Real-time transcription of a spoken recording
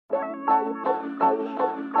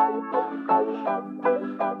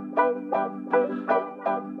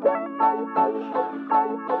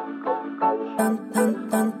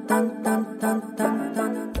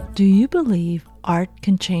Do you believe art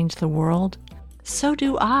can change the world? So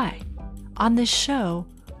do I. On this show,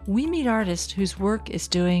 we meet artists whose work is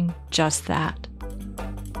doing just that.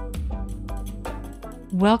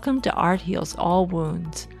 Welcome to Art Heals All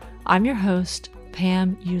Wounds. I'm your host,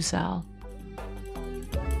 Pam Uzel.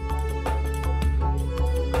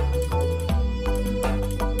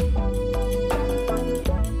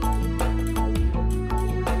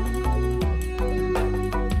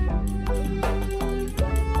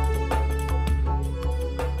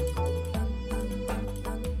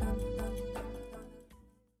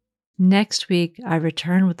 Next week, I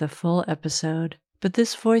return with a full episode, but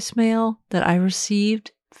this voicemail that I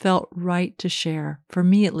received felt right to share, for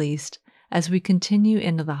me at least, as we continue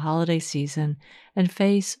into the holiday season and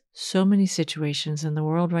face so many situations in the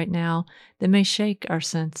world right now that may shake our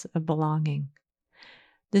sense of belonging.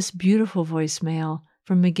 This beautiful voicemail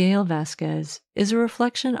from Miguel Vazquez is a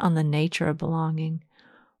reflection on the nature of belonging.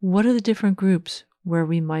 What are the different groups where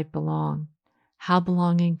we might belong? How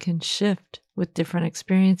belonging can shift with different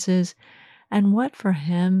experiences, and what for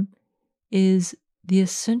him is the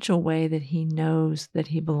essential way that he knows that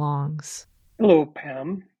he belongs. Hello,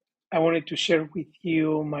 Pam. I wanted to share with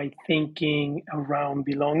you my thinking around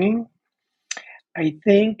belonging. I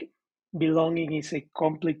think belonging is a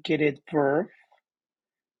complicated verb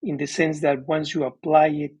in the sense that once you apply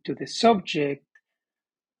it to the subject,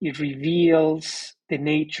 it reveals the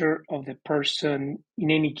nature of the person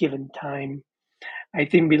in any given time. I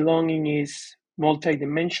think belonging is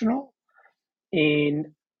multidimensional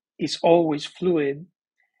and is always fluid.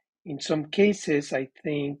 In some cases, I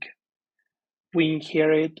think we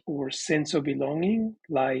inherit our sense of belonging,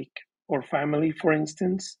 like our family, for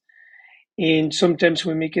instance, and sometimes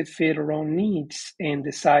we make it fit our own needs and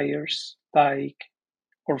desires, like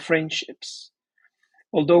our friendships.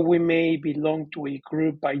 Although we may belong to a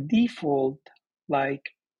group by default,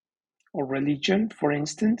 like our religion, for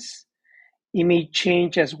instance, it may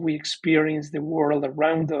change as we experience the world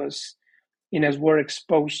around us and as we're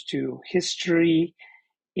exposed to history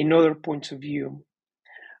and other points of view.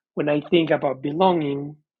 When I think about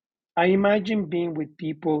belonging, I imagine being with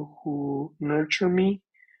people who nurture me,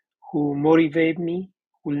 who motivate me,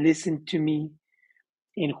 who listen to me,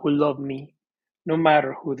 and who love me, no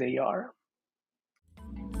matter who they are.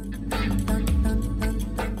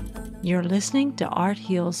 You're listening to Art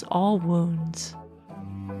Heals All Wounds.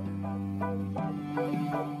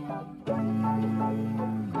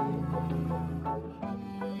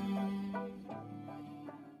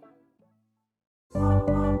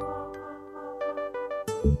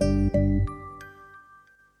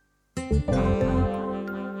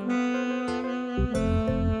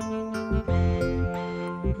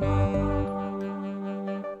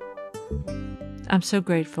 I'm so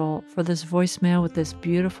grateful for this voicemail with this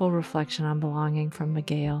beautiful reflection on belonging from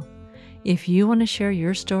Miguel. If you want to share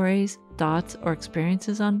your stories, thoughts, or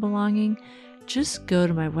experiences on belonging, just go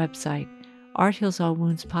to my website,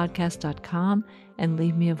 arthealsallwoundspodcast.com, and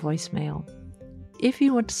leave me a voicemail. If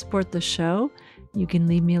you want to support the show, you can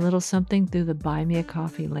leave me a little something through the Buy Me a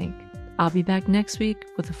Coffee link. I'll be back next week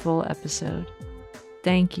with a full episode.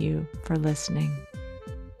 Thank you for listening.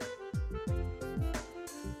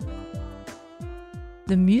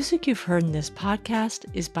 The music you've heard in this podcast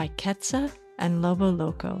is by Ketsa and Lobo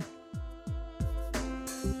Loco.